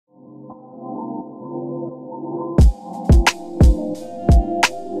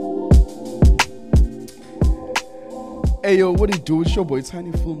Hey yo, what it do? It's your boy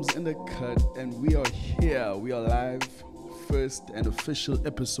Tiny Films in the cut, and we are here. We are live, first and official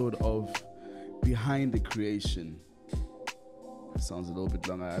episode of Behind the Creation. Sounds a little bit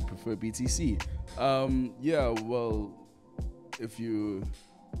longer. I prefer BTC. If you're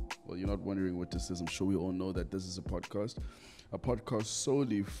not wondering what this is, I'm sure we all know that this is a podcast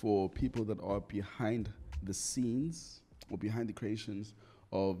solely for people that are behind the scenes or behind the creations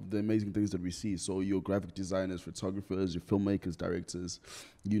of the amazing things that we see. So your graphic designers, photographers, your filmmakers, directors,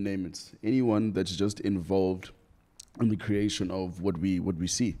 you name it. Anyone that's just involved in the creation of what we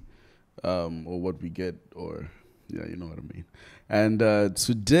see, or what we get, or yeah, you know what I mean. And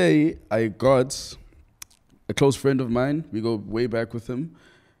today I got a close friend of mine. We go way back with him,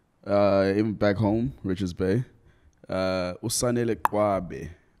 even back home, Richards Bay. Sanele Qwabe.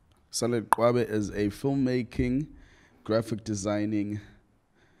 Sanele Qwabe is a filmmaking, graphic designing.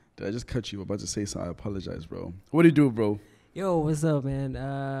 Did I just cut you? I'm about to say something. I apologize, bro. What do you do, bro? Yo, what's up, man?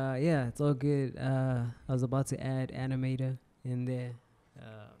 Yeah, it's all good. I was about to add animator in there.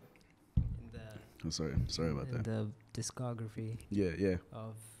 Sorry about that. The discography. Yeah.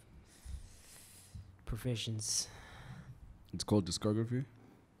 Of professions. It's called discography.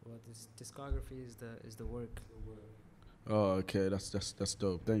 Well, this discography is the work. Oh, okay. That's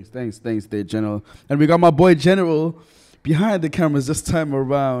dope. Thanks, there, General. And we got my boy General behind the cameras this time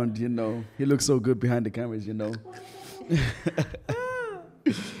around. You know, he looks so good behind the cameras. You know.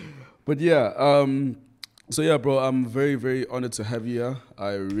 But yeah, so yeah, bro, I'm very, very honored to have you here.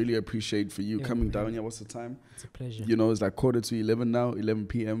 I really appreciate for you coming down here. What's the time? It's a pleasure. You know, it's like 11:15 now, 11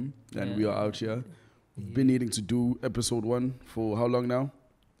 p.m. and we are out here. Yeah. Been needing to do episode 1 for how long now?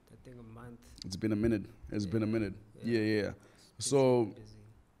 I think a month. It's been a minute. Yeah. So, Busy.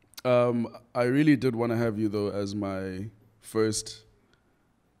 I really did want to have you though as my first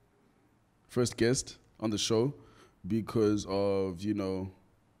guest on the show because of, you know,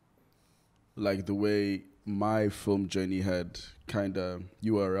 like the way my film journey had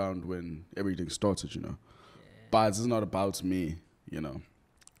you were around when everything started, you know. Yeah. But it's not about me, you know.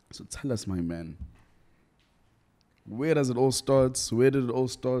 So tell us, my man, where does it all start? Where did it all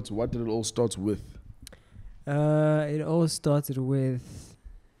start? What did it all start with? It all started with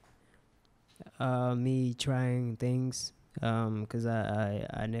me trying things, because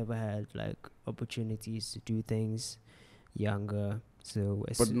I never had like opportunities to do things younger. So,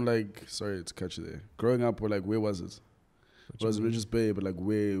 Sorry to catch you there. Growing up, where was it? It was Richards Bay, but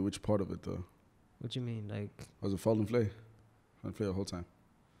which part of it though? What you mean, like? Was it Fallen Flay? Fallen Flay the whole time.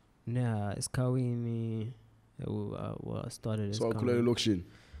 Nah, it's Kawini. I started as So Kawini. Lokshin.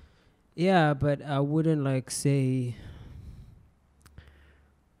 Yeah, but I wouldn't say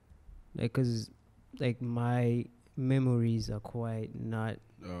cause my memories are quite not.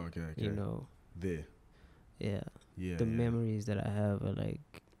 Oh, okay. You know. There. Yeah. Yeah. The memories that I have are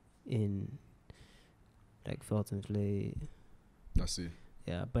in Felton Flay. I see.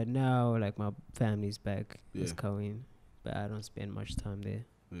 Yeah, but now my family's back. Yeah. It's Kawin, but I don't spend much time there.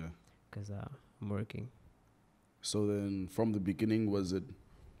 Yeah. Cause I'm working. So then, from the beginning, was it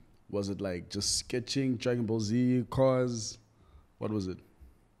like just sketching, Dragon Ball Z, cars? What was it?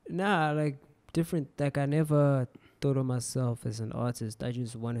 Nah, different. I never thought of myself as an artist. I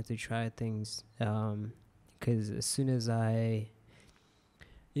just wanted to try things. Because as soon as when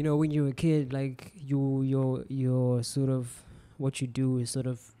you're a kid, you're sort of, what you do is sort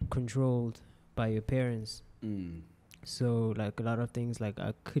of controlled by your parents. Mm. So a lot of things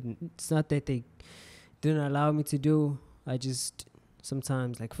I couldn't. It's not that they didn't allow me to do. I just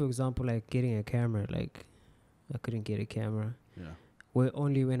sometimes for example getting a camera. I couldn't get a camera. Yeah. Well,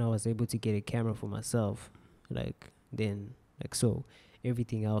 only when I was able to get a camera for myself. So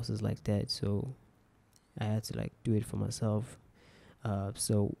everything else is like that. So I had to do it for myself.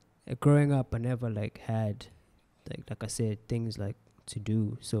 So growing up, I never had like I said, things to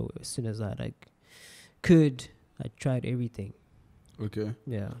do. So as soon as I could, I tried everything. Okay.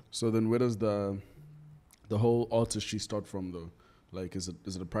 Yeah. So then, where does the whole artistry start from though? Is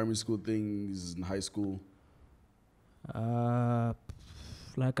it a primary school thing? Is it in high school?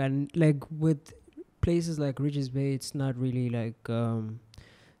 With places like Richards Bay, it's not really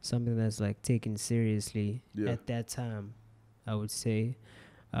something that's taken seriously at that time, I would say,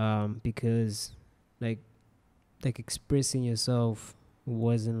 because expressing yourself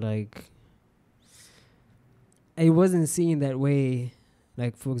wasn't it wasn't seen that way.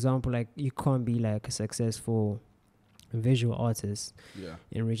 For example, you can't be a successful visual artist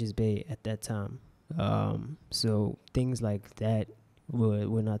in Richards Bay at that time. So things like that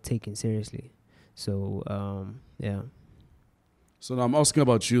were not taken seriously. So yeah. So now I'm asking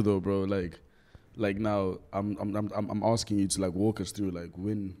about you though, bro. like now I'm asking you to like walk us through like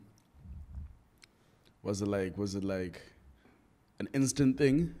when was it like an instant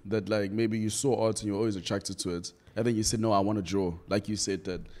thing that like maybe you saw art and you're always attracted to it, and then you said no, I want to draw. Like you said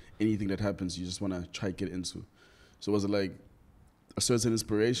that anything that happens you just want to try get into. So was it like a certain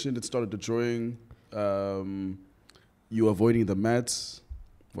inspiration that started the drawing? You avoiding the mats?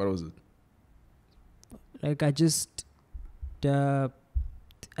 What was it? Like I just, it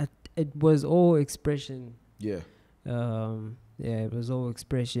was all expression. Yeah. Yeah, it was all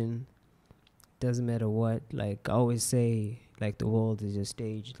expression. Doesn't matter what. Like I always say, like the world is your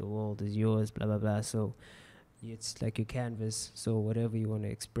stage, the world is yours, blah blah blah. So it's like your canvas. So whatever you want to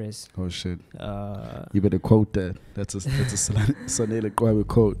express. Oh shit. You better quote that. That's a Sanele Qwabe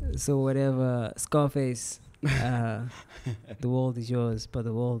quote. So whatever, Scarface. The world is yours, but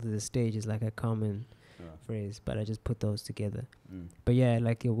the world is the stage is like a common phrase. But I just put those together. But yeah,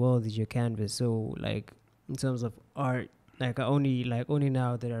 like your world is your canvas. So like in terms of art, like only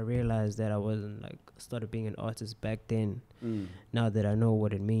now that I realized that I wasn't like started being an artist back then. Now that I know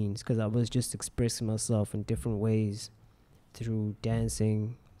what it means, because I was just expressing myself in different ways through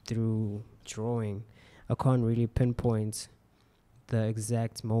dancing, through drawing. I can't really pinpoint the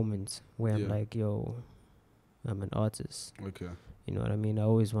exact moment where I'm like, yo, I'm an artist. Okay. You know what I mean? I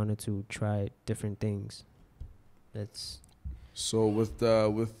always wanted to try different things. That's so with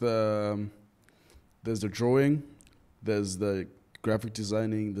there's the drawing, there's the graphic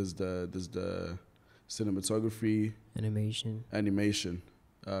designing, there's the cinematography, animation.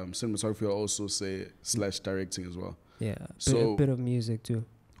 Cinematography I'll also say / directing as well. Yeah. So a bit of music too.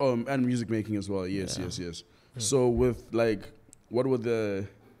 And music making as well. Yes. Yeah. So with like was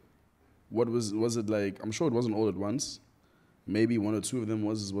it like, I'm sure it wasn't all at once. Maybe one or two of them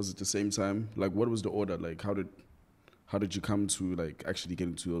was at the same time. Like what was the order? Like how did you come to like actually get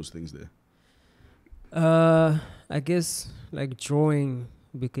into those things there? I guess like drawing,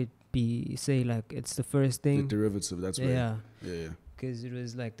 we could say like it's the first thing. The derivative, that's right. Yeah. Yeah. Because it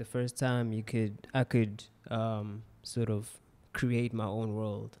was like the first time I could sort of create my own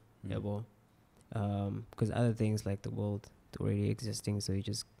world. Yeah, well, because other things like the world already existing, so you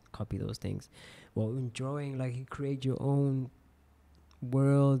just copy those things. Well, in drawing, like you create your own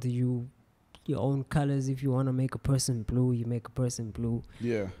world, your own colors. If you want to make a person blue, you make a person blue.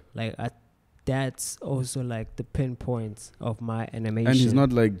 Yeah. Like that's also like the pinpoint of my animation. And he's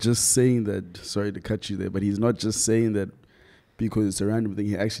not like just saying that, sorry to cut you there, but he's not just saying that because it's a random thing.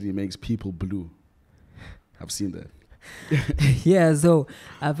 He actually makes people blue. I've seen that. Yeah, so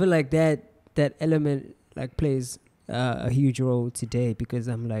I feel like that element like plays a huge role today, because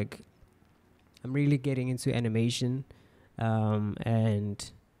I'm really getting into animation,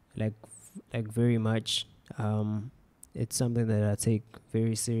 and like very much it's something that I take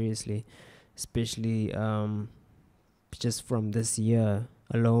very seriously, especially just from this year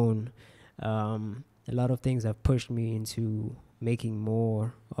alone. A lot of things have pushed me into making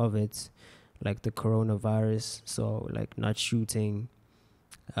more of it, like the coronavirus. So like not shooting,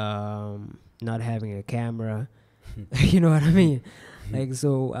 not having a camera. You know what I mean? Like,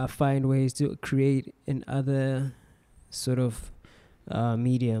 so I find ways to create in other sort of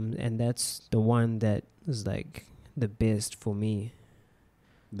medium, and that's the one that is like the best for me.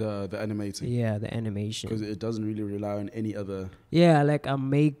 The animating. Yeah, the animation. Because it doesn't really rely on any other. Yeah, like I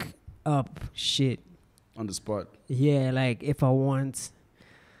make up shit on the spot. Yeah, like if I want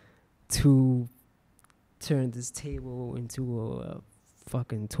to turn this table into a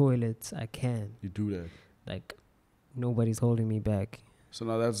fucking toilet, I can. You do that. Like nobody's holding me back. So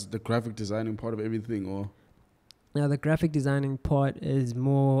now that's the graphic designing part of everything, or? Now the graphic designing part is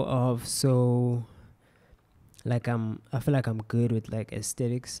more of like I feel like I'm good with like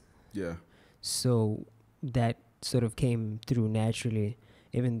aesthetics. Yeah. So that sort of came through naturally.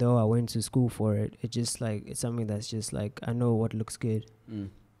 Even though I went to school for it, it just like it's something that's just like I know what looks good.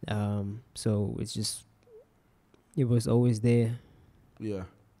 So it's just it was always there. Yeah.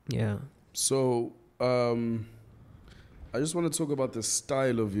 Yeah. So I just want to talk about the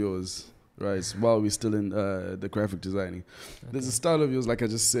style of yours, right? While we're still in the graphic designing, there's a style of yours, like I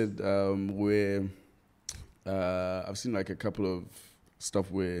just said, where I've seen like a couple of stuff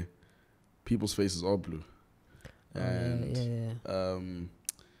where people's faces are blue, and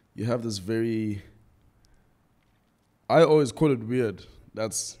you have this very. I always call it weird.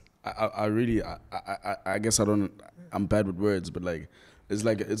 That's I really I guess I'm bad with words, but like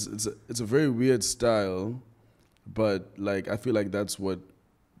it's a very weird style, but like I feel like that's what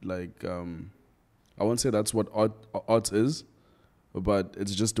like I won't say that's what art is, but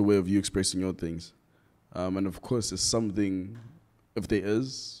it's just a way of you expressing your things, and of course it's something if there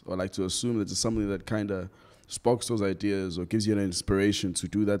is, or like to assume that it's something that kind of sparks those ideas or gives you an inspiration to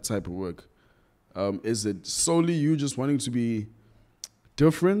do that type of work? Is it solely you just wanting to be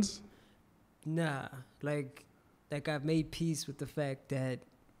different? Nah, like I've made peace with the fact that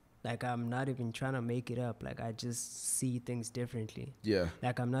like I'm not even trying to make it up. Like I just see things differently. Yeah.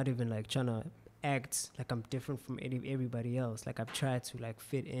 Like I'm not even like trying to act like I'm different from everybody else. Like I've tried to like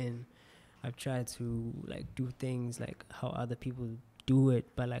fit in. I've tried to like do things like how other people do it,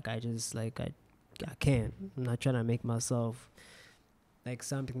 but like I just like I can't. I'm not trying to make myself like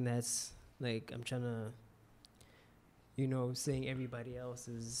something that's like I'm trying to, you know, saying everybody else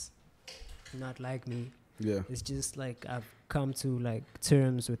is not like me. Yeah. It's just like I've come to like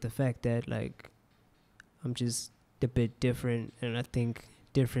terms with the fact that like I'm just a bit different and I think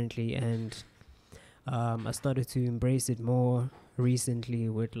differently, and I started to embrace it more recently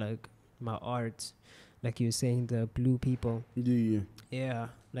with like my art, like you were saying, the blue people. Yeah,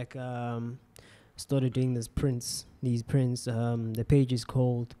 like started doing these prints. The page is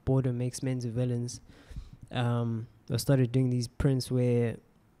called Border Makes Men to Villains. I started doing these prints where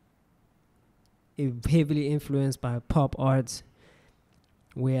it heavily influenced by pop art,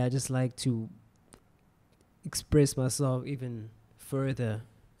 where I just like to express myself even further.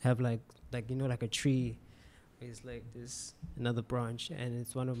 Have like you know, like a tree. It's like this another branch, and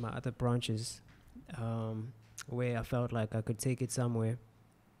it's one of my other branches, where I felt like I could take it somewhere.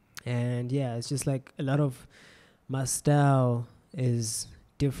 And yeah, it's just like a lot of my style is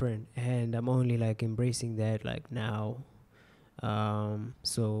different, and I'm only like embracing that like now.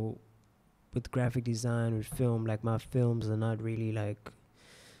 So with graphic design, with film, like my films are not really like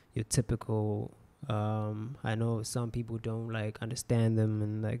your typical. I know some people don't like understand them,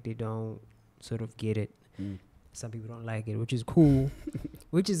 and like they don't sort of get it. Some people don't like it, which is cool.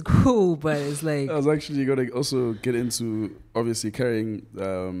 But it's like I was actually going to also get into obviously carrying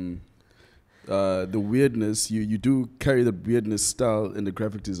the weirdness. You do carry the weirdness style in the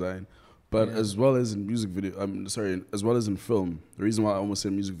graphic design, but as well as in music video. As well as in film. The reason why I almost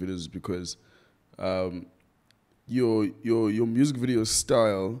said music videos is because your music video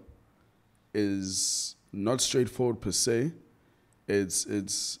style is not straightforward per se. It's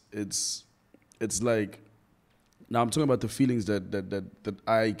like, now I'm talking about the feelings that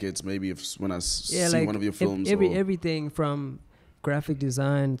I get maybe when I see like one of your films. Everything from graphic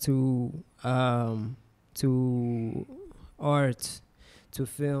design to art to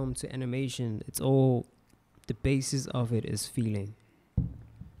film to animation. It's all, the basis of it is feeling.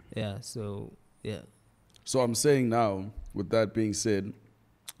 Yeah. So yeah. So I'm saying now, with that being said,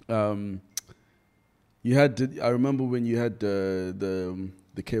 you had. I remember when you had the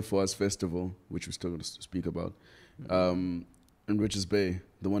Care for Us festival, which we're still going to speak about, in Richards Bay,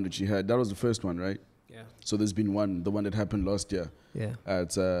 the one that you had. That was the first one, right? Yeah. So there's been one, the one that happened last year. Yeah.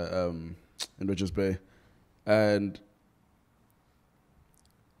 At in Richards Bay, and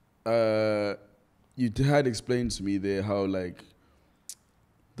you had explained to me there how like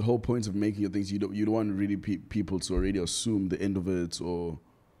the whole point of making your things, you don't want really people to already assume the end of it, or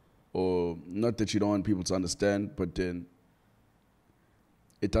not that you don't want people to understand, but then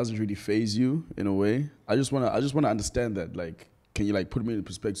it doesn't really phase you in a way. I just wanna understand that. Like, can you like put me in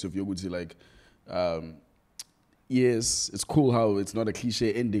perspective? You're going to like, yes, it's cool how it's not a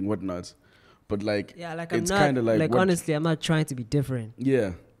cliche ending, whatnot, but like, yeah, like it's kind of like honestly, I'm not trying to be different.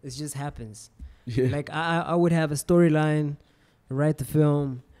 Yeah, it just happens. Yeah, like I would have a storyline, write the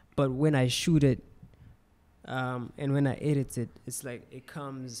film, but when I shoot it, and when I edit it, it's like it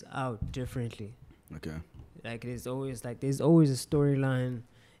comes out differently. Okay. Like there's always a storyline,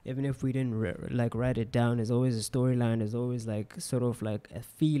 even if we didn't like write it down. There's always a storyline. There's always like sort of like a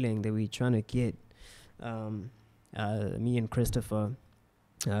feeling that we're trying to get. Me and Christopher,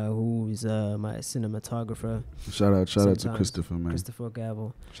 who's my cinematographer. Shout out to Christopher, man. Christopher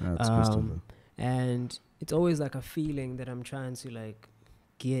Gabble. Shout out to Christopher. And it's always like a feeling that I'm trying to like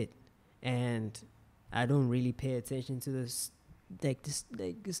get, and I don't really pay attention to this, the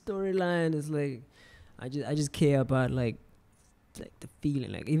storyline is like, I just care about like the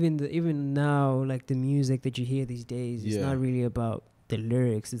feeling. Like even now, like the music that you hear these days, it's not really about the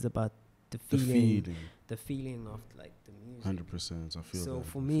lyrics. It's about the feeling of like the music. 100%. I feel. So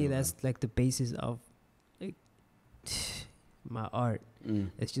for me, that's like the basis of like my art.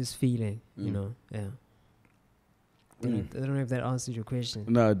 It's just feeling, you know. Yeah. I don't know if that answers your question.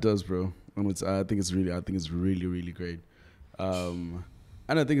 No, it does, bro. I think it's really, really great. And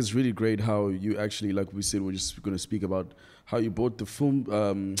I think it's really great how you actually, like we said, we're just going to speak about how you bought the film,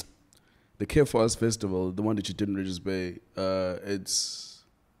 the Care for Us festival, the one that you did in Richards Bay. It's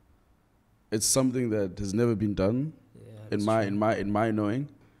something that has never been done. in my knowing,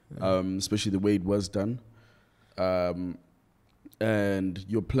 especially the way it was done. And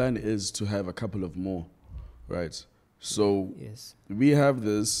your plan is to have a couple of more, right? So Yes. we have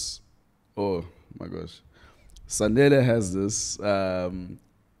this. Oh my gosh, Sanele has this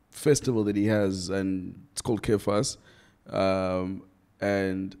festival that he has, and it's called Kefas.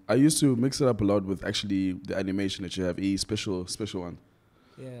 And I used to mix it up a lot with actually the animation that you have, special one.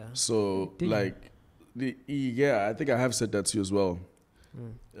 Yeah. So Did you? yeah, I think I have said that to you as well.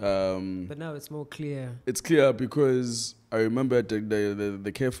 But now it's more clear. It's clear because I remember at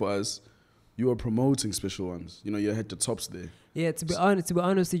the Care for Us, you were promoting special ones. You know, you had the tops there. Yeah, to be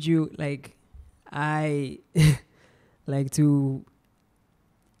honest with you, like I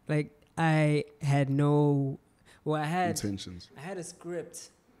I had no, well, I had Intentions. I had a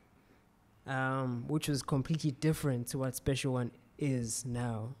script, which was completely different to what Special One is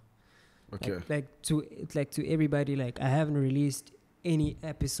now. Okay. Like to everybody, like I haven't released any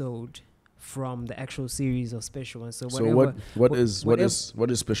episode from the actual series of Special One. So whatever. What is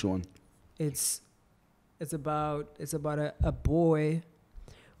special one? It's about a boy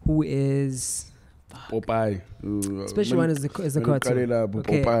who is. Popeye. Special One is a cartoon.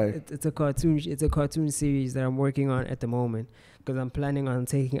 Okay. It's a cartoon. It's a cartoon series that I'm working on at the moment because I'm planning on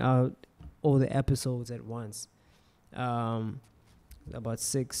taking out all the episodes at once. About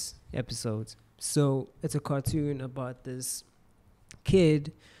 6 episodes. So it's a cartoon about this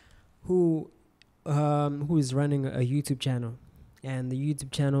kid who is running a YouTube channel, and the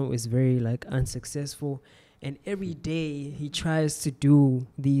YouTube channel is very like unsuccessful, and every day he tries to do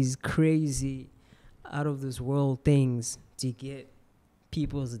these crazy out of this world things to get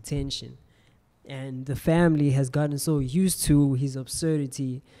people's attention, and the family has gotten so used to his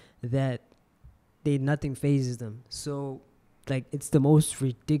absurdity that nothing phases them. So like it's the most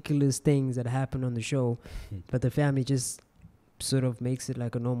ridiculous things that happen on the show, but the family just sort of makes it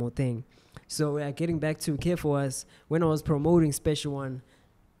like a normal thing. So getting back to Care for Us, when I was promoting Special One,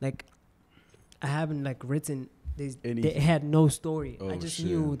 like I haven't like written. They had no story. I just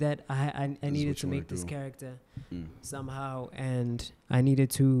knew that I needed to make this character somehow, and I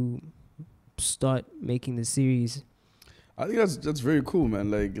needed to start making the series. I think that's very cool, man.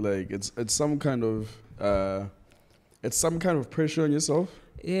 Like it's some kind of pressure on yourself.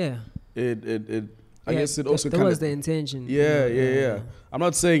 Yeah. I guess it also that was the intention. Yeah. I'm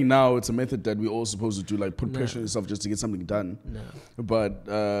not saying now it's a method that we're all supposed to do, like put pressure on yourself just to get something done. No. But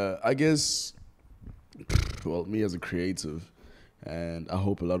I guess, well, me as a creative, and I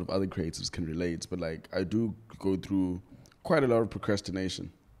hope a lot of other creatives can relate, but like I do go through quite a lot of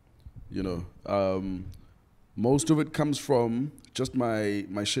procrastination. You know, most of it comes from just my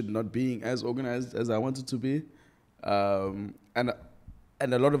shit not being as organized as I want it to be, and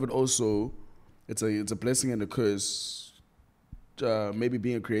a lot of it also, it's a blessing and a curse. Maybe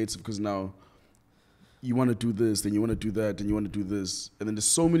being a creative, because now you want to do this, then you want to do that, then you want to do this, and then there's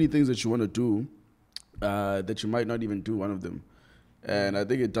so many things that you want to do that you might not even do one of them. And I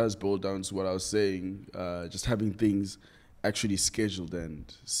think it does boil down to what I was saying, just having things actually scheduled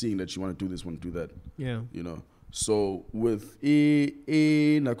and seeing that you want to do this, want to do that. Yeah. You know. So with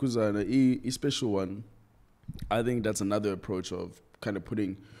Nakuzana, Special One, I think that's another approach of kind of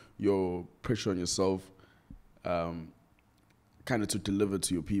putting your pressure on yourself, kind of to deliver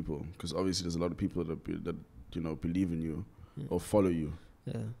to your people, because obviously there's a lot of people that believe in you or follow you.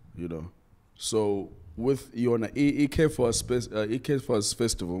 Yeah. You know. So with you on a Care for Us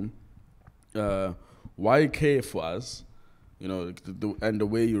festival, why Care for Us? You know, and the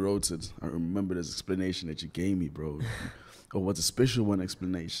way you wrote it, I remember this explanation that you gave me, bro. What's a Special One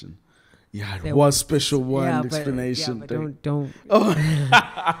explanation? Yeah, it was Special One explanation. But don't. Oh.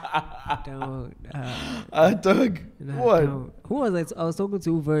 Don't. Doug. What? Don't. Who was it? I was talking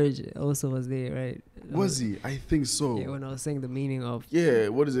to Verge. Also was there, right? Was he? I think so. Yeah, when I was saying the meaning of. Yeah.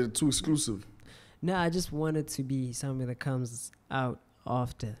 What is it? Too exclusive? No, I just want it to be something that comes out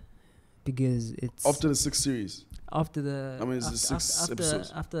after, because it's after the 6 series. After the. I mean, it's 6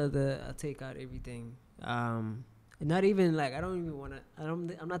 episodes. After I take out everything. Not even like I don't even want to. I'm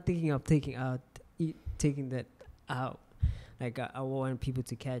not thinking of taking that out. Like I want people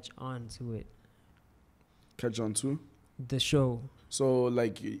to catch on to it. Catch on to the show. So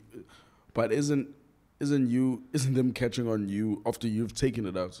like, but isn't them catching on you after you've taken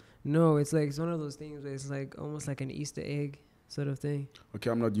it out? No, it's like it's one of those things where it's like almost like an Easter egg sort of thing.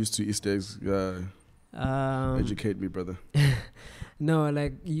 Okay, I'm not used to Easter eggs. Educate me, brother. No,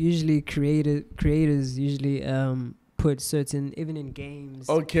 like usually creators usually put certain, even in games.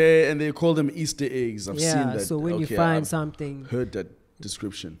 Okay, and they call them Easter eggs. I've seen that. So when you find something, heard that.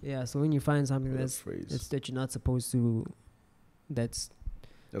 description. Yeah, so when you find something Or that that's phrase. that you're not supposed to, that's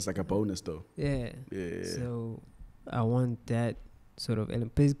That's like a bonus, though. yeah. Yeah. So I want that sort of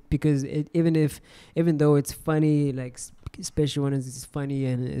element because even though it's funny, like especially when it's funny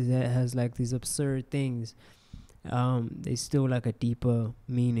and it has like these absurd things, there's still like a deeper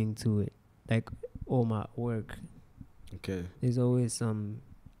meaning to it. Like all my work, Okay. there's always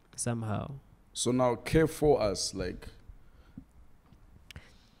somehow. So now, care for us, like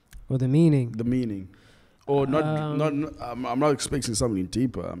Or the meaning. the meaning, or not. I'm not expecting something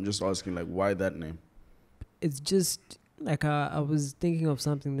deeper. I'm just asking, like, why that name? It's just like I was thinking of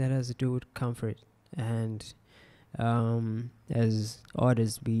something that has to do with comfort, and as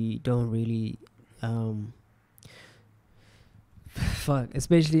artists we don't really fuck,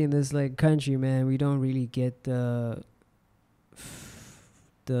 especially in this like country, man, we don't really get the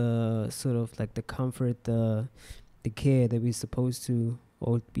sort of like the comfort, the care that we're supposed to,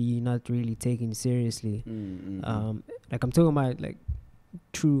 or be not really taken seriously. Like I'm talking about like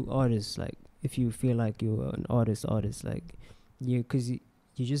true artists, like if you feel like you're an artist, like because you're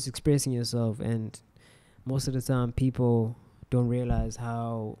just expressing yourself, and most of the time people don't realize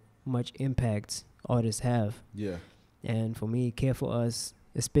how much impact artists have. Yeah. And for me, care for us,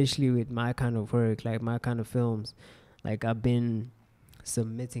 especially with my kind of work, like my kind of films, like I've been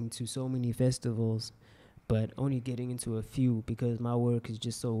submitting to so many festivals, but only getting into a few because my work is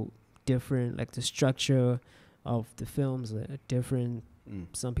just so different. Like the structure of the films are different.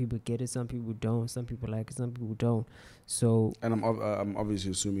 Some people get it, some people don't. Some people like it, some people don't. So, And I'm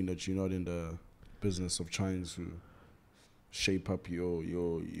obviously assuming that you're not in the business of trying to shape up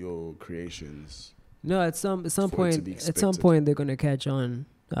your creations. no, at some For it to point, be at some expected. point they're gonna catch on.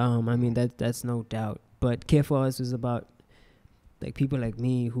 I mean that's no doubt. But Care for Us is about like people like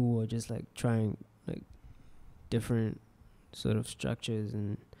me who are just like trying like different sort of structures,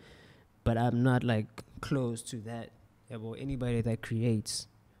 and but I'm not like close to that. Or anybody that creates,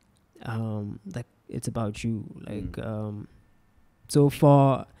 like it's about you. Like so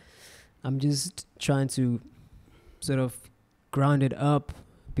far, I'm just trying to sort of ground it up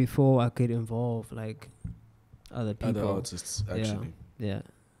before I could involve like other people. Other artists, actually. Yeah.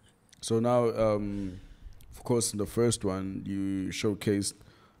 So now, of course, in the first one, you showcased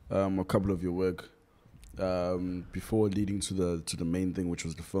a couple of your work before leading to the main thing, which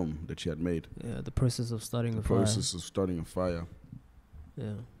was the film that you had made. Yeah, the process of starting a fire. The process of starting a fire.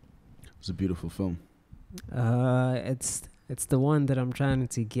 Yeah. It's a beautiful film. It's the one that I'm trying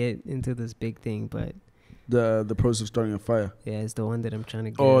to get into this big thing, but The process of starting a fire. yeah, it's the one that I'm trying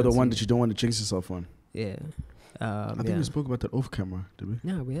to get. Oh, the one that you don't want to jinx yourself on. Yeah. I think we spoke about that off camera, did we?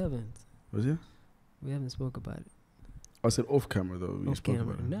 No, we haven't. Was it? We haven't spoke about it. I said off camera though. We Off spoke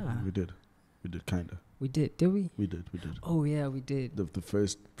camera, about it. nah. We did kinda. We did we? We did. Oh yeah, we did. The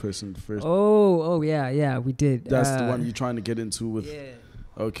first person, the first. Oh yeah, we did. That's the one you're trying to get into with. Yeah.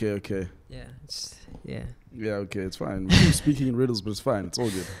 Okay. Yeah. Yeah. Yeah, okay, it's fine. We keep speaking in riddles, but it's fine. It's all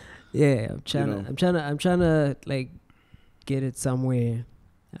good. Yeah, I'm trying know. I'm trying to like get it somewhere.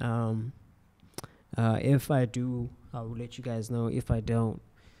 If I do, I will let you guys know. If I don't,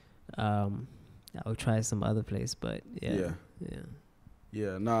 I'll try some other place. But yeah.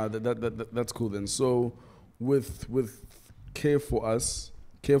 Yeah, nah, that's cool then. So with Care for Us,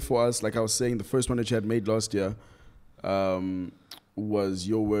 like I was saying, the first one that you had made last year was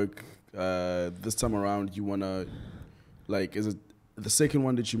your work. This time around, you wanna, like, is it the second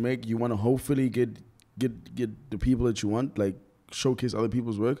one that you make? You wanna hopefully get the people that you want, like showcase other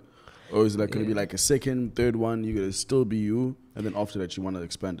people's work, or is it like gonna be like a second, third one? You gonna still be you, and then after that you wanna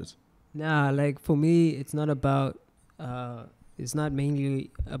expand it? Nah, like for me, it's not about. It's not mainly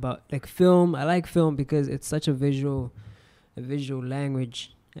about like film. I like film because it's such a visual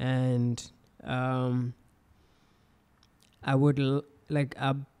language, and I'm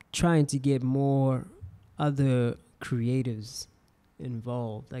trying to get more other creatives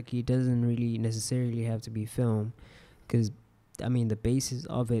involved. Like it doesn't really necessarily have to be film, because I mean the basis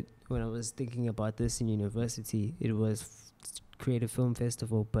of it. When I was thinking about this in university, it was create a film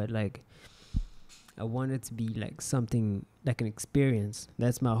festival, but like I want it to be like something like an experience. That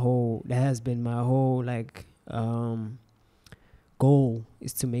has been my whole like goal,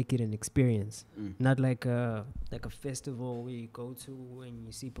 is to make it an experience. Not like a festival where you go to and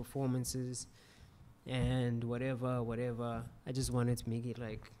you see performances and whatever. I just wanted to make it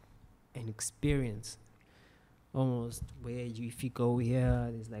like an experience, almost where if you go here,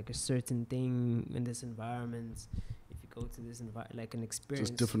 there's like a certain thing in this environment. Go to this like an experience.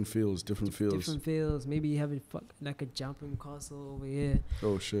 Just different feels. Different feels. Maybe you have like a jumping castle over here.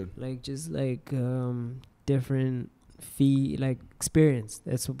 Oh shit! Like just like different experience.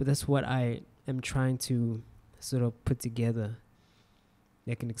 That's what I am trying to sort of put together,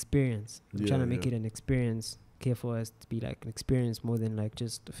 like an experience. I'm trying to make it an experience. Care for us to be like an experience more than like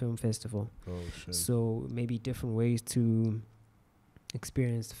just a film festival. Oh shit. So maybe different ways to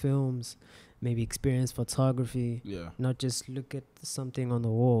experience films, maybe experience photography. Yeah. Not just look at something on the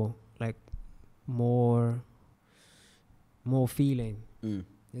wall, like more feeling.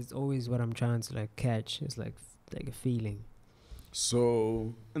 It's always what I'm trying to like catch. It's like a feeling.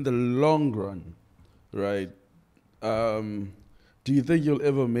 So in the long run, right? Do you think you'll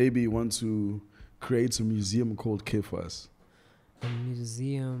ever maybe want to create a museum called Kefas? A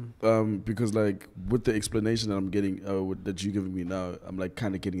museum. Because like with the explanation that I'm getting, that you're giving me now, I'm like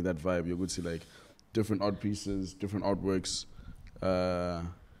kind of getting that vibe. You're going to see like different art pieces, different artworks,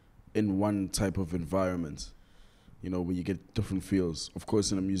 in one type of environment. You know, where you get different feels. Of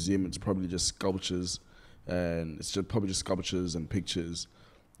course, in a museum, it's probably just sculptures, and it's just probably just sculptures and pictures,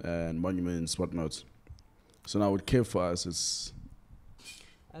 and monuments, whatnot. So now with Kefas, it's.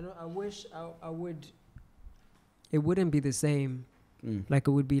 I wish I would. It wouldn't be the same. Like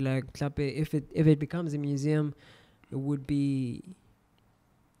it would be like Qwabe. If it becomes a museum, it would be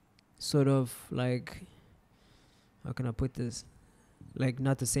sort of like, how can I put this? Like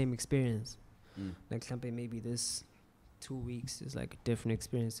not the same experience. Like Qwabe, maybe this 2 weeks is like a different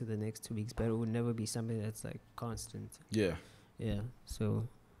experience to the next 2 weeks, but it would never be something that's like constant. Yeah. Yeah. So.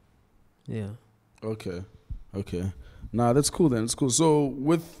 Yeah. Okay. Nah, that's cool then. It's cool. So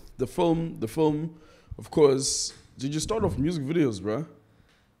with the film, of course, did you start off music videos, bruh?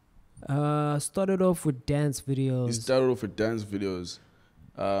 Started off with dance videos. You started off with dance videos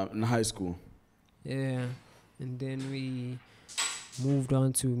in high school. Yeah. And then we moved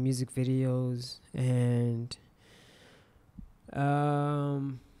on to music videos, and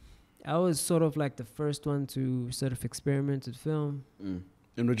I was sort of like the first one to sort of experiment with film. In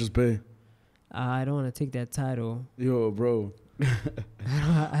Richards Bay. I don't want to take that title. Yo, bro.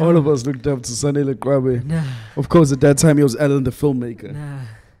 All of us looked up to Sanele Qwabe. Nah. Of course, at that time, he was Alan the filmmaker. Nah.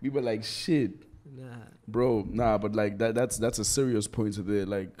 We were like, shit. Nah. Bro, nah, but like that's a serious point to there.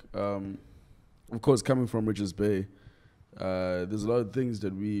 Like, of course, coming from Richards Bay, there's a lot of things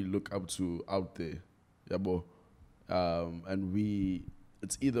that we look up to out there. Yeah, bro. And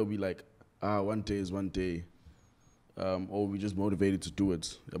it's either we like, one day is one day, or we just motivated to do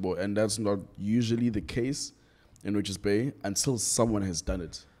it. Yeah, bro. And that's not usually the case in Richards Bay until someone has done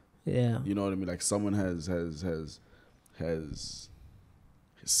it. Yeah. You know what I mean? Like someone has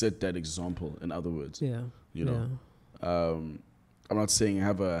set that example, in other words. Yeah. You know? Yeah. I'm not saying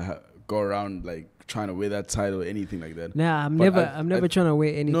go around like trying to wear that title or anything like that. Nah, I'm never trying to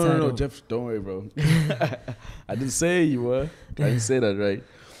wear any title. No, Jeff, don't worry, bro. I didn't say you were. I didn't say that, right?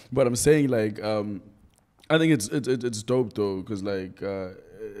 But I'm saying like, I think it's dope though, because like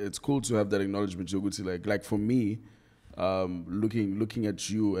it's cool to have that acknowledgement. You're good to like for me, looking at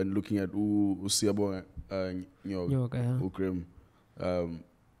you and looking at Usiabo and Ukrim,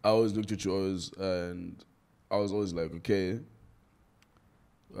 I always looked at yours and I was always like, okay,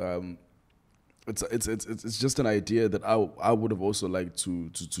 it's just an idea that I would have also liked to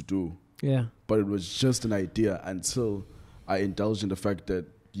do. Yeah. But it was just an idea until I indulged in the fact that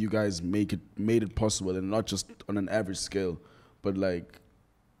you guys made it possible, and not just on an average scale, but like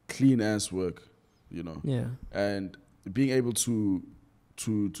clean ass work, you know. Yeah. And being able to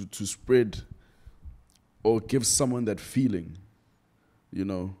spread or give someone that feeling, you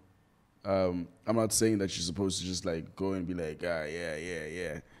know. I'm not saying that you're supposed to just like go and be like,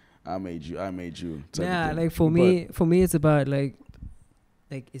 yeah, I made you. Yeah, like for me it's about like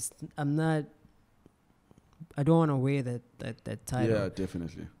I don't want to wear that title. Yeah,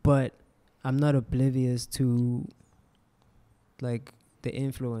 definitely. But I'm not oblivious to like the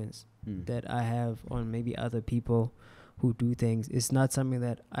influence that I have on maybe other people who do things. It's not something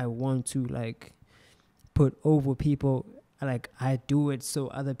that I want to like put over people. Like I do it so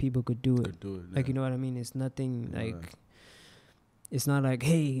other people could do it. Like, you know what I mean? It's nothing like, it's not like,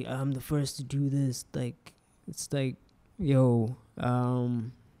 hey, I'm the first to do this. Like, it's like, yo,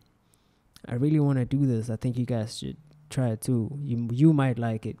 I really want to do this. I think you guys should try it too. You might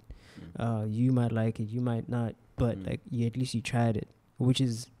like it. You might like it. You might not. But like, at least you tried it, which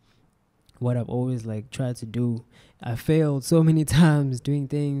is what I've always like tried to do. I failed so many times doing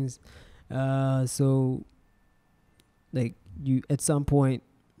things. So like you, at some point,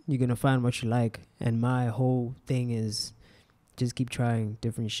 you're gonna find what you like. And my whole thing is just keep trying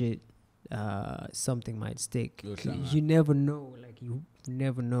different shit. Something might stick. You never know. Like you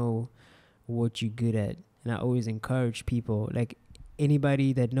never know what you're good at. And I always encourage people, like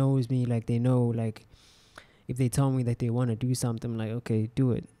anybody that knows me, like they know, like if they tell me that they want to do something, I'm like, okay,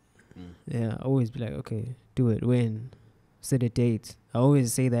 do it. Yeah, I always be like, okay, do it. When? Set a date. I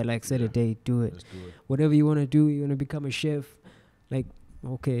always say that, like, set a date, do it. Let's do it. Whatever you want to do, you want to become a chef. Like,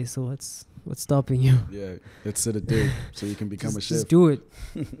 okay, so what's stopping you? Yeah, let's set a date so you can become a chef. Just do it.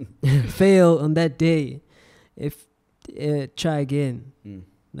 Fail on that day. If try again.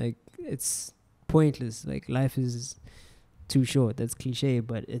 Like, it's pointless. Like, life is too short. That's cliche,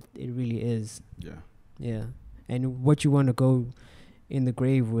 but it really is. Yeah. Yeah. And what you want to go in the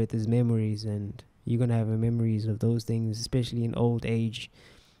grave with is memories, and you're going to have memories of those things, especially in old age.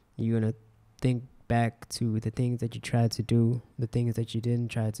 You're going to think back to the things that you tried to do, the things that you didn't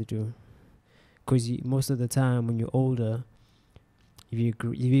try to do. Because most of the time when you're older, if you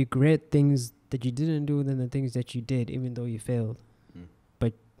regret things that you didn't do than the things that you did, even though you failed.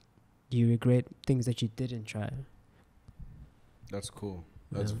 But you regret things that you didn't try. That's cool.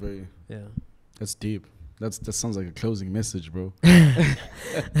 That's very... Yeah. That's deep. That sounds like a closing message, bro.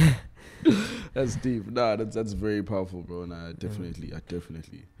 That's deep. Nah, that's very powerful, bro. And I definitely.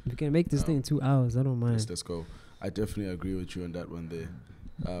 We can make this thing 2 hours. I don't mind. Let's go. I definitely agree with you on that one there.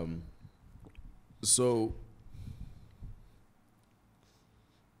 So.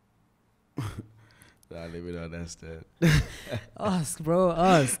 Nah, let me not ask that. Ask, bro.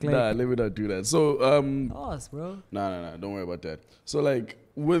 Ask. Like, nah, let me not do that. So, ask, bro. Nah. Don't worry about that. So, like,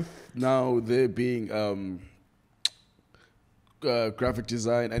 with now there being graphic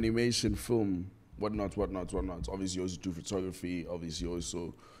design, animation, film, whatnot. Obviously, you also do photography. Obviously,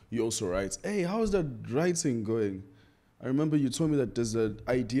 you also write. Hey, how's that writing going? I remember you told me that there's an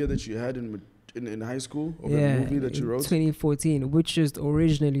idea that you had in high school of a movie that you wrote. 2014, which is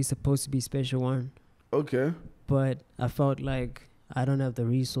originally supposed to be Special One. Okay. But I felt like I don't have the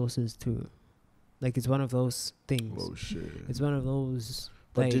resources to. Like, it's one of those things. Oh shit. It's one of those.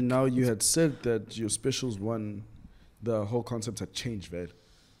 But like, then now you had said that your Specials One, the whole concept had changed, right?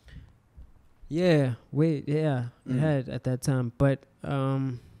 Yeah, it had at that time. But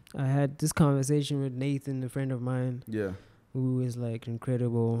I had this conversation with Nathan, a friend of mine. Yeah. Who is like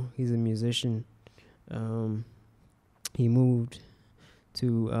incredible. He's a musician. He moved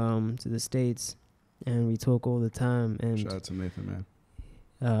to the States, and we talk all the time. And shout out to Nathan,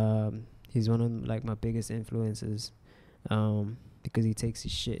 man. He's one of like my biggest influences, because he takes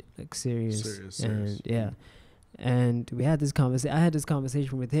his shit like serious. And yeah. And we had this conversation. I had this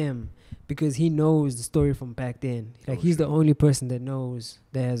conversation with him because he knows the story from back then. Like, he's the only person that knows,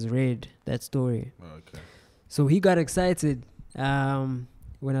 that has read that story. Okay. So he got excited when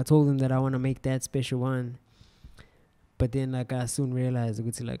I told him that I want to make that Special One. But then, like, I soon realized, I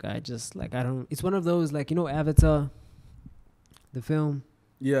don't. It's one of those, like, Avatar, the film.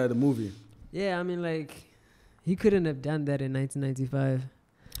 Yeah, the movie. Yeah, I mean, like, he couldn't have done that in 1995.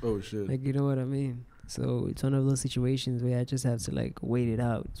 Oh shit. Like, you know what I mean? So it's one of those situations where I just have to, like, wait it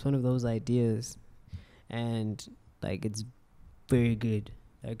out. It's one of those ideas. And, like, it's very good.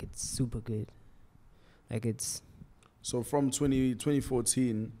 Like, it's super good. Like, it's... So from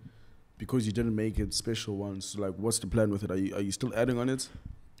 2014, because you didn't make it Special Ones, like, what's the plan with it? Are you still adding on it?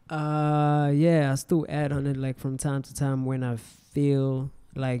 Yeah, I still add on it, like, from time to time when I feel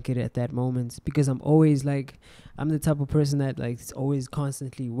like it at that moment. Because I'm always, like... I'm the type of person that, like, is always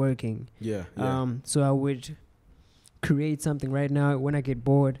constantly working. Yeah. So I would create something right now. When I get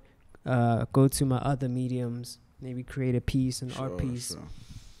bored, go to my other mediums, maybe create a piece, an art piece,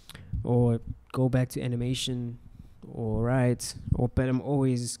 or go back to animation, or write. But I'm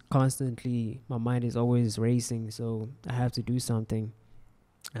always constantly, my mind is always racing, so I have to do something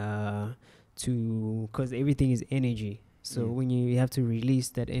because everything is energy. So when you have to release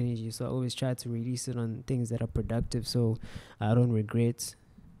that energy, so I always try to release it on things that are productive, so I don't regret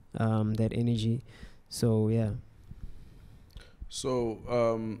that energy. So yeah. So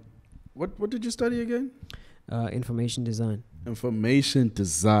what did you study again? Information design. Information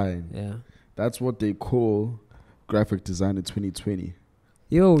design. Yeah. That's what they call graphic design in 2020.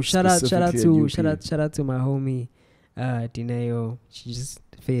 Yo, shout out to my homie Dineo. She just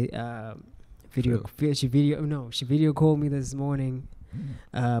she video called me this morning,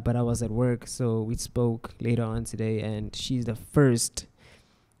 but I was at work, so we spoke later on today, and she's the first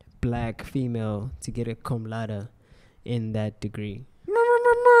black female to get a cum laude in that degree.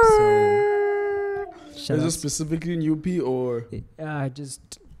 So, is it specifically in UP or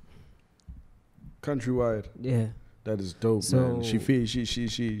just countrywide? Yeah. That is dope, so man. She's female. She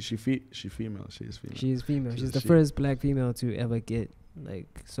is female. She's the first black female to ever get.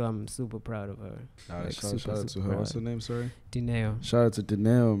 Like, so I'm super proud of her. Like, shout out to her. proud. What's her name? Sorry. Dineo. Shout out to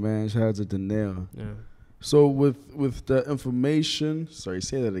Dineo, man. Shout out to Dineo. Yeah. So with the information, sorry,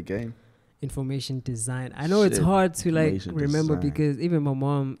 say that again. information design. I know it's Shit, hard to like information remember design. because even my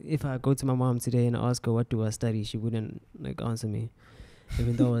mom, if I go to my mom today and ask her what do I study, she wouldn't like answer me,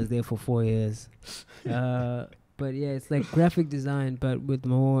 even though I was there for 4 years. But yeah, it's like graphic design, but with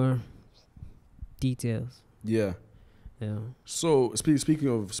more details. Yeah. Yeah. So speaking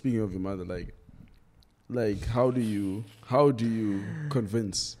of your mother, like how do you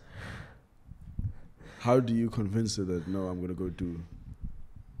convince? How do you convince her that no, I'm gonna go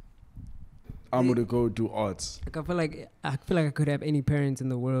do arts? Like I feel like I could have any parents in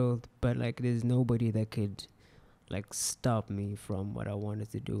the world, but like there's nobody that could like stop me from what I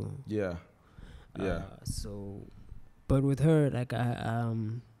wanted to do. Yeah. Yeah. So, but with her, like I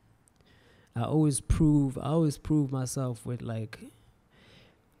always prove myself with like,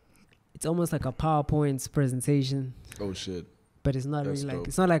 it's almost like a PowerPoint presentation. Oh shit. But it's not That's really like dope.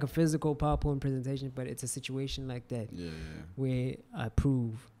 it's not like a physical PowerPoint presentation, but it's a situation like that Yeah. where I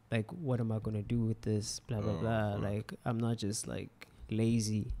prove like what am I gonna do with this, blah blah blah. fuck. Like I'm not just like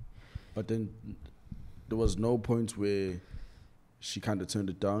lazy. But then there was no point where she kind of turned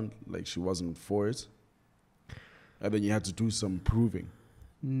it down, like she wasn't for it, and then you had to do some proving.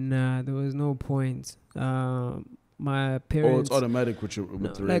 Nah, there was no point. My Or parents, it's automatic with no,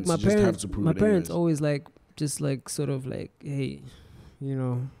 the like rents. my You just have parents, to prove my it parents anyways. always like just like sort of like, hey, you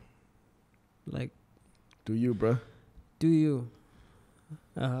know, like Do you, bruh? do you,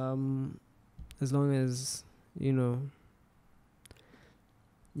 as long as you know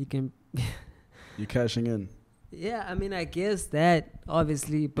you can. You cashing in? Yeah, I mean, I guess that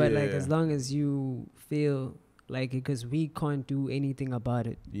obviously, but like Yeah. as long as you feel like it, because we can't do anything about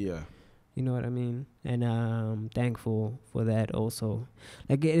it. Yeah. You know what I mean? And I'm thankful for that also.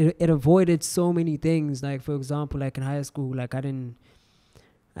 Like it avoided so many things. Like for example, like in high school, like I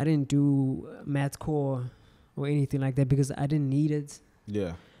didn't do math core or anything like that because I didn't need it.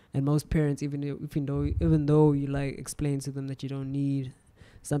 Yeah. And most parents, even though you like explain to them that you don't need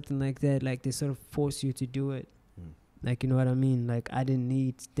something like that, like they sort of force you to do it. Mm. Like, you know what I mean? Like I didn't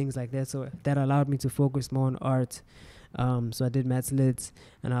need things like that, so that allowed me to focus more on art. So I did maths lit,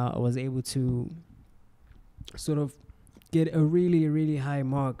 and I was able to sort of get a really, really high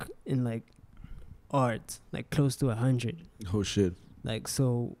mark in like art, like close to 100. Oh shit. Like,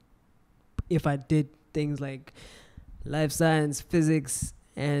 so if I did things like life science, physics,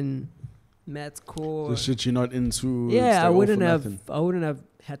 and maths core, The shit you're not into. it's yeah, like I all for wouldn't nothing. have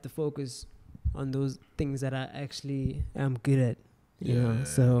had to focus on those things that I actually am good at. You know, Yeah.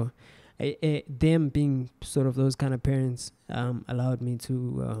 so them being sort of those kind of parents allowed me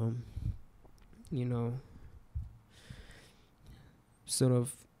to, you know, sort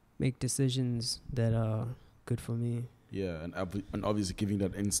of make decisions that are good for me. Yeah, and obviously giving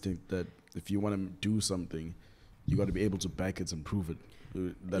that instinct that if you want to do something, you got to be able to back it and prove it.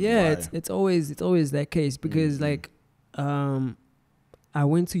 Yeah, it's always that case because Mhm. like I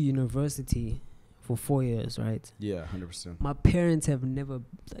went to university for 4 years, right? Yeah, 100%. My parents have never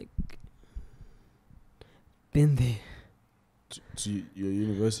like been there To your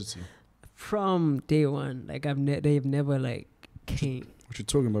university. from day one. Like they've never like came. What you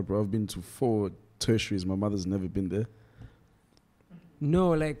talking about, bro? I've been to 4 tertiaries. My mother's never been there.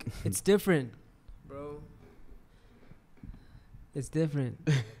 No, like it's different, bro. It's different.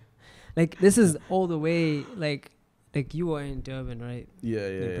 Like this is all the way like you are in Durban, right? Yeah,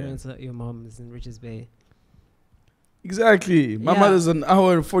 Your yeah. parents, your mom is in Richards Bay. Exactly. My Yeah. mother's an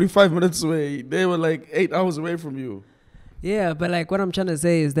hour and 45 minutes away. They were like 8 hours away from you. Yeah, but like what I'm trying to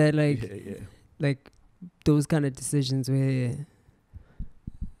say is that like yeah. like those kind of decisions where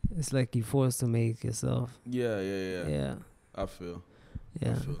it's like you're forced to make yourself. Yeah. Yeah. I feel.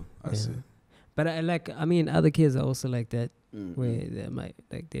 Yeah. I Yeah. see. But I mean, other kids are also like that, Mm-hmm. where they might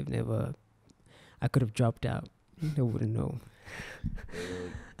like they've never. I could have dropped out. They wouldn't know.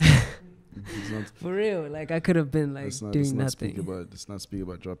 It's not, For real, like I could have been like let's not doing speak nothing. let's not speak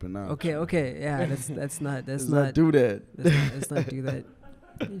about dropping out. Okay, yeah, that's not Let's not do that. let's not do that.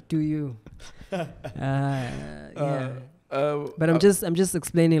 Do you? Yeah. But I'm just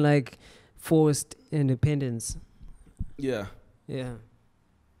explaining like forced independence. Yeah. Yeah.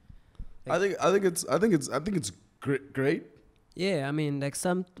 I think it's great. Yeah, I mean, like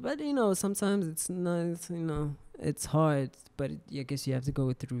but you know, sometimes it's not, you know, it's hard, but I guess you have to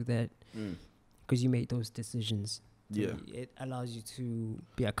go through that because you made those decisions. Yeah. It allows you to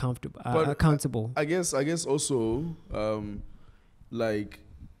be accountable. But I guess also like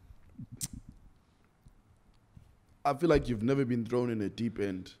I feel like you've never been thrown in a deep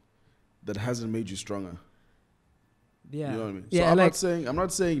end that hasn't made you stronger. Yeah. You know what I mean? Yeah, so like I'm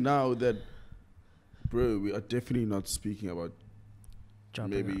not saying now that, bro, we are definitely not speaking about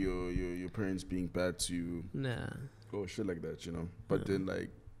dropping maybe out. your parents being bad to you Nah. or shit like that, you know. But Yeah. then like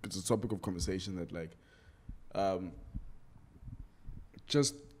it's a topic of conversation that like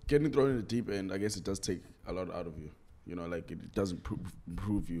just getting thrown in the deep end, I guess it does take a lot out of you. You know, like it doesn't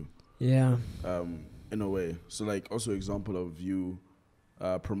improve you Yeah. in a way. So like also example of you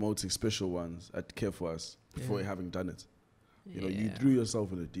promoting special ones at Care for Us before Yeah. having done it. You know, you threw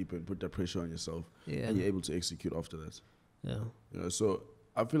yourself in the deep end, put that pressure on yourself, and you're able to execute after that. Yeah. You know, so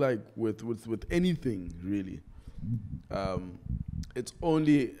I feel like with anything really, it's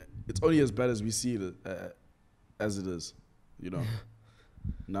only as bad as we see it as it is. You know,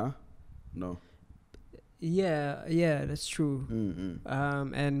 nah, no. Yeah, that's true.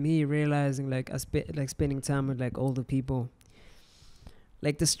 Mm-mm. And me realizing like spending time with like older people,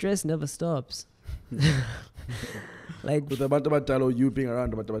 like the stress never stops. Like With the Batabatalo, you being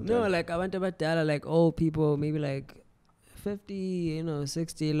around the Batabatalo. no, like I went about that like old people, maybe like 50,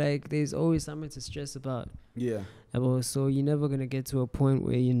 60. Like there's always something to stress about. Yeah. So you're never gonna get to a point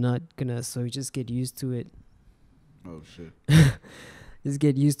where you're not gonna. So you just get used to it. Oh shit. Just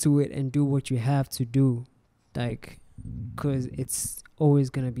get used to it and do what you have to do, like, cause it's always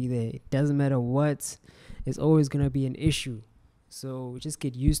gonna be there. It doesn't matter what. It's always gonna be an issue. So just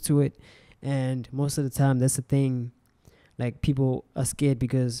get used to it. And most of the time, that's the thing. Like people are scared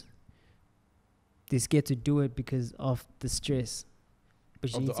because they're scared to do it because of the stress.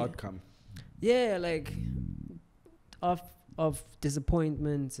 But Of the outcome. yeah, like of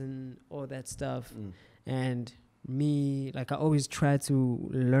disappointments and all that stuff. And me, like I always try to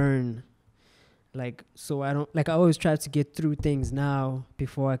learn, like so I don't like I always try to get through things now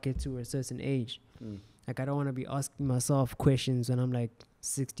before I get to a certain age. Like I don't want to be asking myself questions when I'm like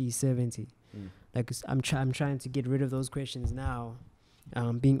 60, 70. Like I'm trying to get rid of those questions now.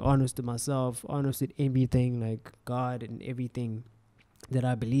 Being honest with myself, honest with everything, like God and everything that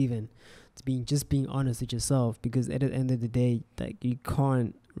I believe in. It's being honest with yourself, because at the end of the day, like you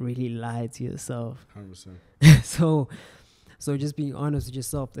can't really lie to yourself. 100%. So just being honest with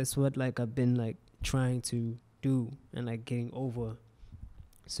yourself, that's what like I've been like trying to do, and like getting over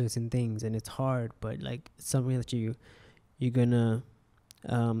certain things. And it's hard, but like it's something that you're gonna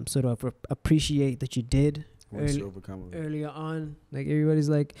sort of appreciate that you did Once you overcome it. earlier on. Like everybody's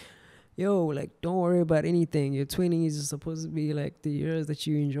like, yo, like don't worry about anything. Your 20s is supposed to be like the years that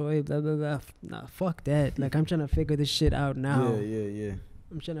you enjoy, blah blah blah. Nah, fuck that. Like I'm trying to figure this shit out now. Yeah.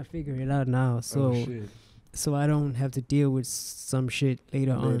 I'm trying to figure it out now, so shit. so I don't have to deal with some shit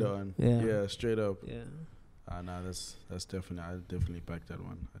later on. Yeah, straight up. Yeah. Nah, that's definitely. I definitely back that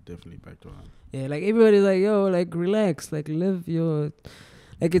one. Yeah, like everybody's like, yo, like relax, like live your,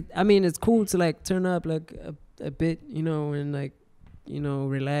 like it. I mean, it's cool to like turn up like a bit, and like,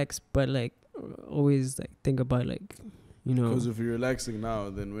 relax, but like always like think about like, Because if you're relaxing now,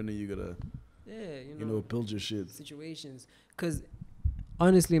 then when are you gonna, yeah, build your shit? Situations. Because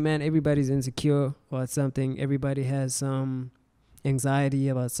honestly, man, everybody's insecure about something. Everybody has some anxiety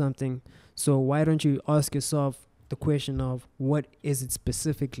about something. So why don't you ask yourself the question of what is it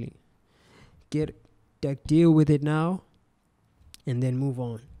specifically? Deal with it now, and then move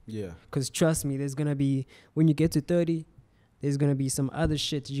on. Yeah. Because trust me, there's gonna be, when you get to 30, there's gonna be some other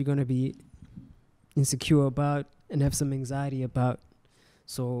shit that you're gonna be insecure about and have some anxiety about.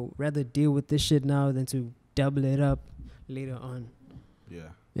 So rather deal with this shit now than to double it up later on. Yeah.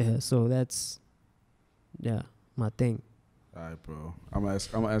 Yeah. So that's my thing. All right, bro. I'm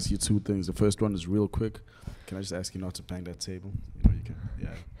gonna ask you two things. The first one is real quick. Can I just ask you not to bang that table? You can.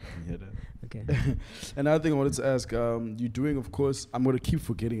 Yeah, you can hear that. Okay. Another thing I wanted to ask. You doing, of course. I'm gonna keep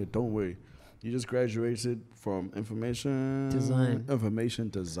forgetting it. Don't worry. You just graduated from information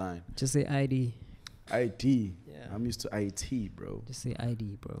design. Just say ID. ID. Yeah. I'm used to IT, bro. Just say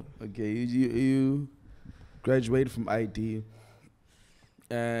ID, bro. Okay. You graduated from ID,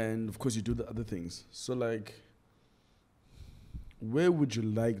 and of course you do the other things. So like, where would you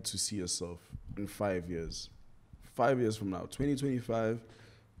like to see yourself in 5 years? 5 years from now, 2025.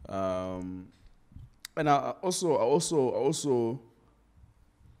 And I also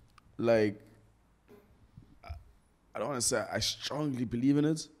like, I don't want to say I strongly believe in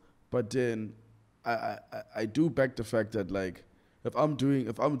it, but then I do back the fact that like, if I'm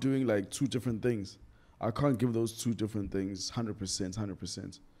doing like two different things, I can't give those two different things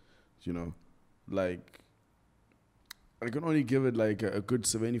 100%. Like, I can only give it like a good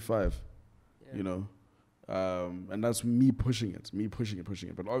 75, and that's me pushing it.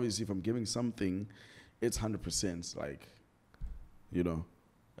 But obviously, if I'm giving something, it's 100%. Like,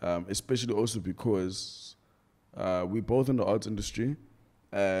 especially also because we both in the arts industry,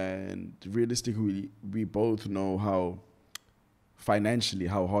 and realistically, we both know how financially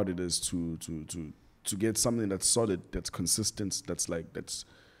how hard it is to get something that's solid, that's consistent, that's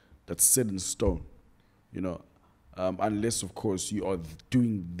set in stone, you know. Unless of course you are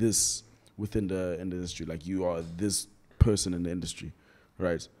doing this within the industry, like you are this person in the industry,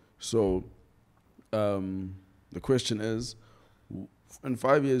 right? So the question is, in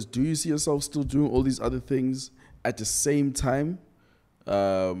 5 years, do you see yourself still doing all these other things at the same time?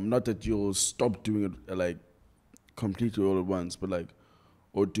 Not that you'll stop doing it like completely all at once, but like,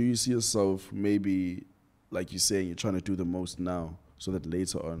 or do you see yourself maybe, like you're saying, you're trying to do the most now so that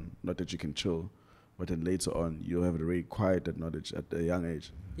later on, not that you can chill, but then later on you'll have already acquired that knowledge at a young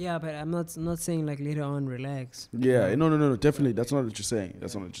age? Yeah, but I'm not saying like later on relax. Yeah, no, definitely. That's not what you're saying.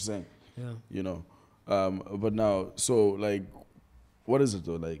 That's not what you're saying. Yeah. You know, but now, so like, what is it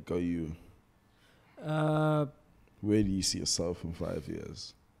though? Like, are you? Where do you see yourself in 5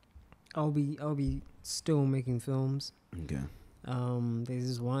 years? I'll be still making films. Okay. There's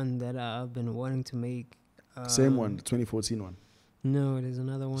this one that I've been wanting to make. Same one, the 2014 one. No, there's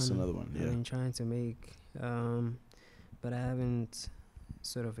another one. There's another one. Yeah. I've been trying to make, but I haven't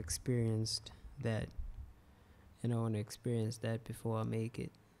sort of experienced that, and I want to experience that before I make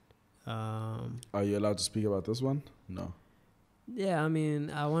it. Are you allowed to speak about this one? No. Yeah, I mean,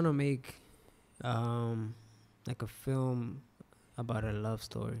 I want to make like a film about a love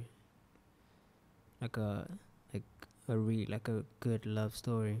story, like a good love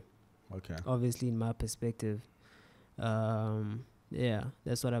story. Okay. Obviously, in my perspective, yeah,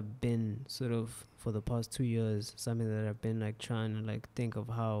 that's what I've been sort of for the past 2 years. Something that I've been like trying to like think of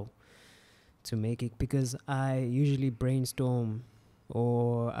how to make it, because I usually brainstorm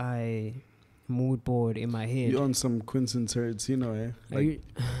or I mood board in my head. You're on some Quentin Tarantino, eh? Are Like, you-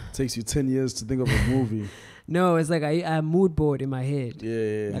 takes you 10 years to think of a movie. No, it's like I mood board in my head.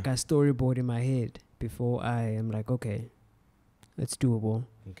 Yeah. Like I storyboard in my head before I am like, okay, it's doable.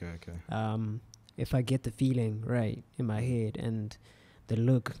 Okay. If I get the feeling right in my head and the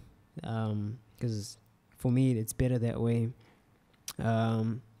look, because for me it's better that way.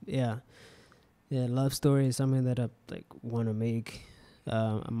 Yeah, love story is something that I like want to make.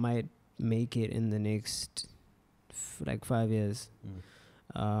 I might make it in the next like 5 years.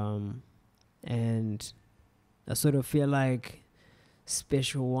 And I sort of feel like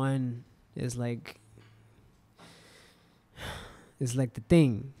Special One is like the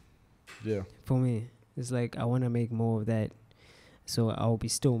thing. Yeah. For me, it's like I want to make more of that, so I'll be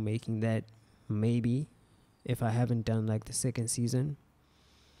still making that maybe if I haven't done like the second season,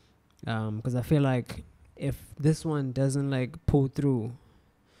 because I feel like if this one doesn't like pull through,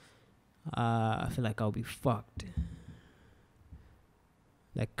 I feel like I'll be fucked,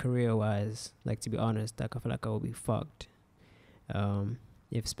 like career wise. Like, to be honest, like I feel like I will be fucked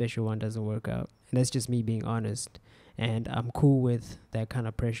if Special One doesn't work out, and that's just me being honest. And I'm cool with that kind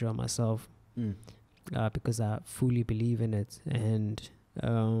of pressure on myself because I fully believe in it. And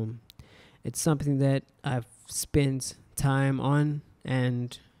it's something that I've spent time on.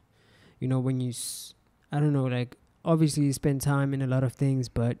 And, you know, when you, I don't know, like, obviously you spend time in a lot of things,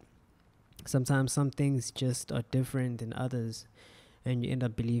 but sometimes some things just are different than others. And you end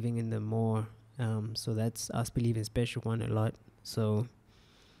up believing in them more. So that's us believing Special One a lot. So,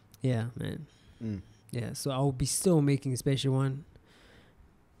 yeah, man. Yeah, so I'll be still making Special One,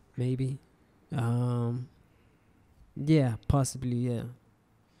 maybe. Yeah, possibly, yeah.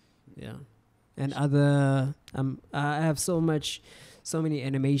 And other, I have so many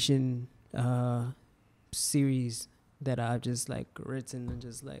animation series that I've just like written and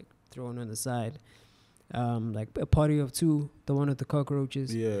just like thrown on the side. Like A Party of Two, the one with the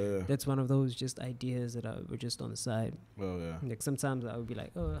cockroaches. Yeah. That's one of those just ideas that were just on the side. Oh, yeah. Like sometimes I would be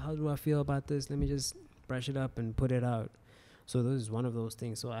like, oh, how do I feel about this? Let me just brush it up and put it out. So this is one of those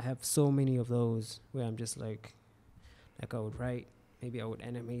things. So I have so many of those where I'm just like I would write, maybe I would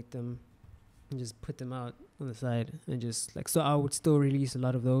animate them and just put them out on the side and just like, so I would still release a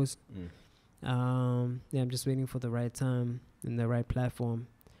lot of those. Yeah, I'm just waiting for the right time and the right platform.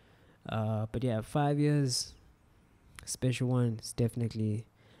 But yeah, 5 years, Special One is definitely,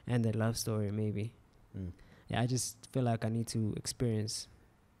 and the love story maybe. Yeah, I just feel like I need to experience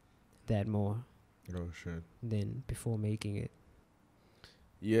that more. Oh shit. Than before making it.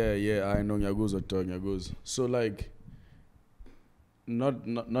 Yeah, I know Nyago's. So like, not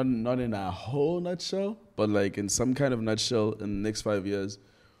in a whole nutshell, but like in some kind of nutshell, in the next 5 years,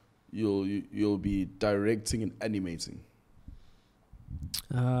 you'll be directing and animating.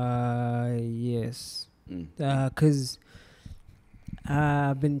 Yes. Cause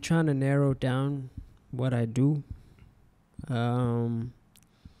I've been trying to narrow down what I do.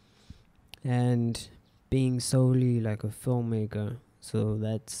 And being solely like a filmmaker, so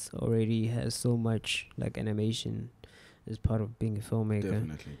that's already has so much like animation as part of being a filmmaker.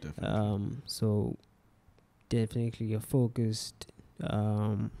 Definitely. So definitely a focused,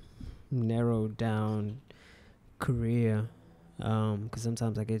 narrowed down career. Because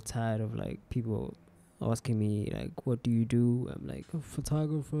sometimes I get tired of like people asking me like, "What do you do?" I'm like, "A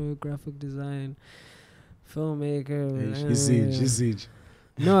photographer, graphic design, filmmaker." He's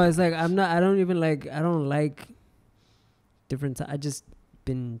No, it's like I'm not. I don't even like. I don't like different. I just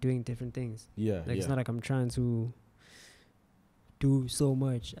been doing different things. Yeah. Like it's not like I'm trying to do so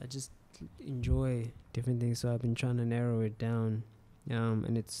much. I just enjoy different things. So I've been trying to narrow it down,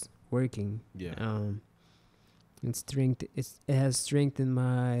 and it's working. Yeah. It has strengthened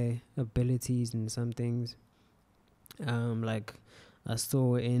my abilities in some things. Like I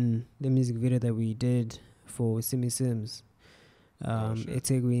saw in the music video that we did for Simi Sims.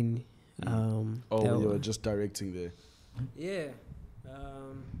 Etegwini. You were just directing there. Yeah.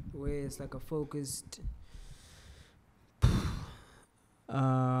 Where it's like a focused.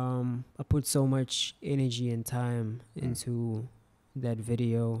 I put so much energy and time into that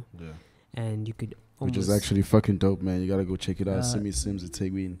video. Yeah. And you could which is actually fucking dope, man. You gotta go check it out. Simi Sims at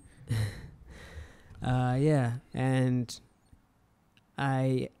Tegwin. Yeah, and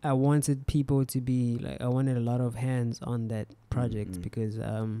I wanted people to be like, I wanted a lot of hands on that project because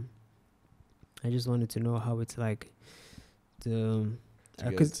I just wanted to know how it's like to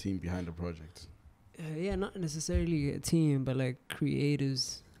get a team behind the project. Yeah, not necessarily a team, but like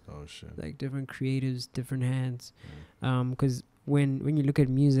creatives. Oh shit! Like different creatives, different hands. Because when you look at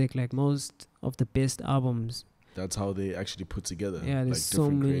music, like most of the best albums, that's how they actually put together. Yeah, there's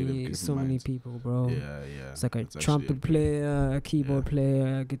like so many people, bro. Yeah. It's like a trumpet player, a keyboard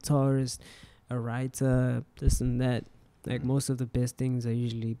player, a guitarist, a writer, this and that. Like most of the best things are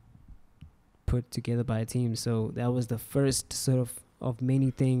usually put together by a team. So that was the first sort of many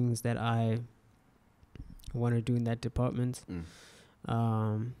things that I want to do in that department.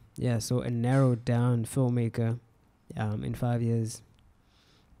 Yeah, so a narrowed down filmmaker in 5 years.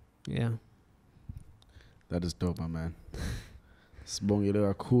 Yeah. That is dope, my man.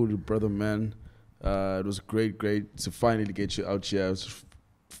 Sbongile, cool brother, man. It was great to finally get you out here. It was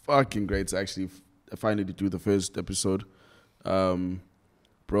fucking great to actually finally do the first episode.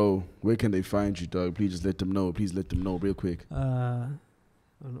 Bro, where can they find you, dog? Please just let them know. Please let them know real quick. On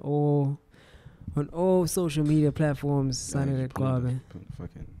all social media platforms, Sanele Qwabe.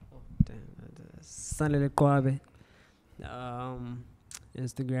 Sanele Qwabe.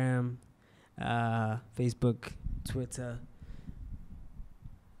 Instagram, Facebook, Twitter,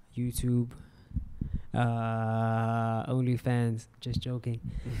 YouTube, OnlyFans. Just joking.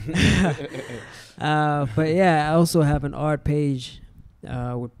 But yeah, I also have an art page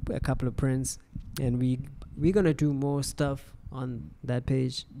with a couple of prints, and we're gonna do more stuff on that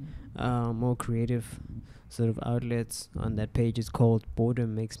page, more creative sort of outlets on that page. It's called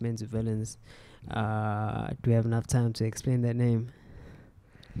Boredom Makes Men to Villains. Do we have enough time to explain that name?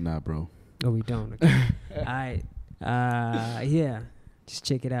 Nah, bro. Oh, we don't. Okay. Alright. Yeah. Just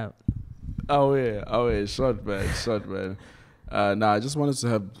check it out. Oh yeah. Short man. I just wanted to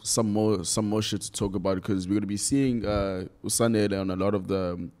have some more shit to talk about because we're gonna be seeing Sanele on a lot of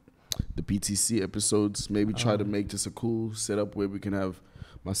the BTC episodes. Maybe try to make this a cool setup where we can have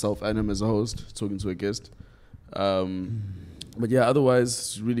myself and him as a host talking to a guest. But yeah,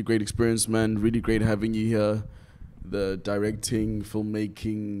 otherwise, really great experience, man. Really great having you here. The directing,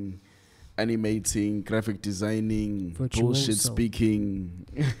 filmmaking, animating, graphic designing, bullshit speaking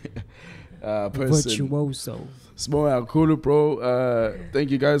person. Virtuoso. Small cool, bro.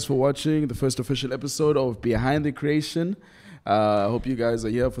 Thank you guys for watching the first official episode of Behind the Creation. I hope you guys are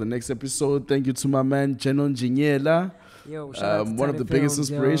here for the next episode. Thank you to my man Jenon Jiniela, one of the biggest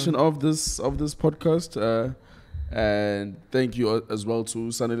inspiration of this podcast. And thank you as well to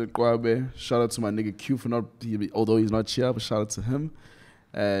Sanele Qwabe. Shout out to my nigga Q for although he's not here, but shout out to him.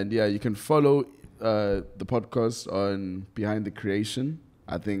 And yeah, you can follow the podcast on Behind the Creation.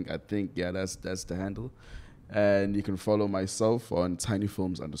 I think yeah, that's the handle. And you can follow myself on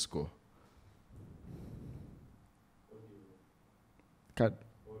tinyfilms_. Cut.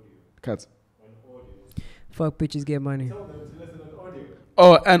 Fuck bitches, get money.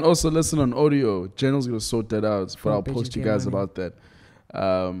 Oh, and also listen on audio. General's gonna sort that out, but I'll post you guys about that.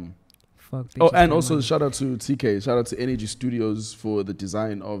 And also shout out to TK. Shout out to Energy Studios for the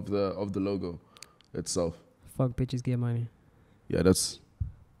design of the logo itself. Fuck bitches, get money. Yeah, that's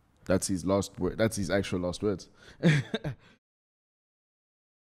his last word. That's his actual last words.